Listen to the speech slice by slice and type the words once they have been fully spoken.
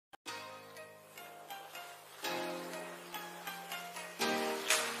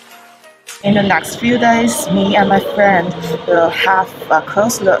In the next few days, me and my friend will have a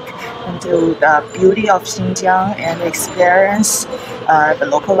close look into the beauty of Xinjiang and experience the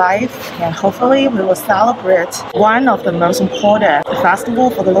local life. And hopefully we will celebrate one of the most important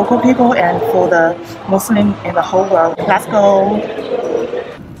festivals for the local people and for the Muslim in the whole world. Let's go!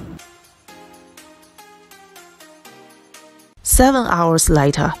 7 hours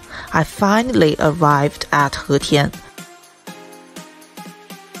later, I finally arrived at Hotan,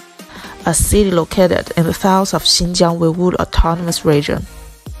 a city located in the south of Xinjiang Uyghur Autonomous Region.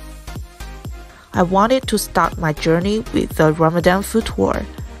 I wanted to start my journey with the Ramadan food tour.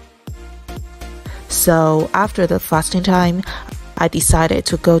 So after the fasting time, I decided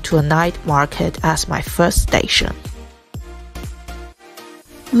to go to a night market as my first station.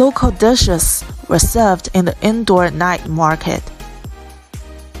 Local dishes were served in the indoor night market.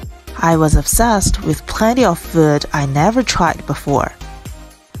 I was obsessed with plenty of food I never tried before.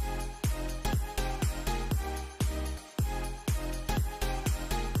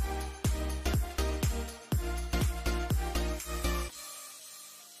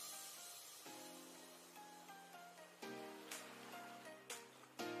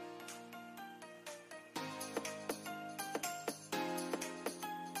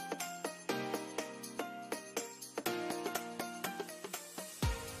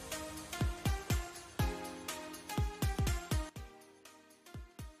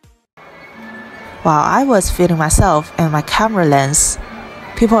 While I was feeding myself and my camera lens,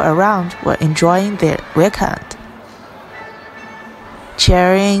 people around were enjoying their weekend.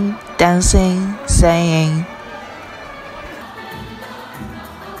 Cheering, dancing, singing.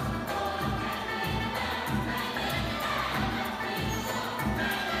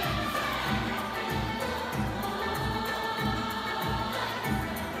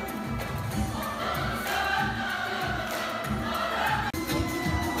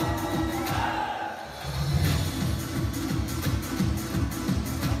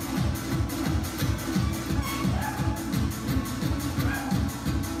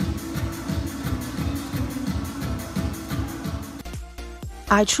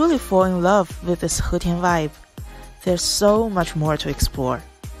 I truly fall in love with this Hotan vibe. There's so much more to explore.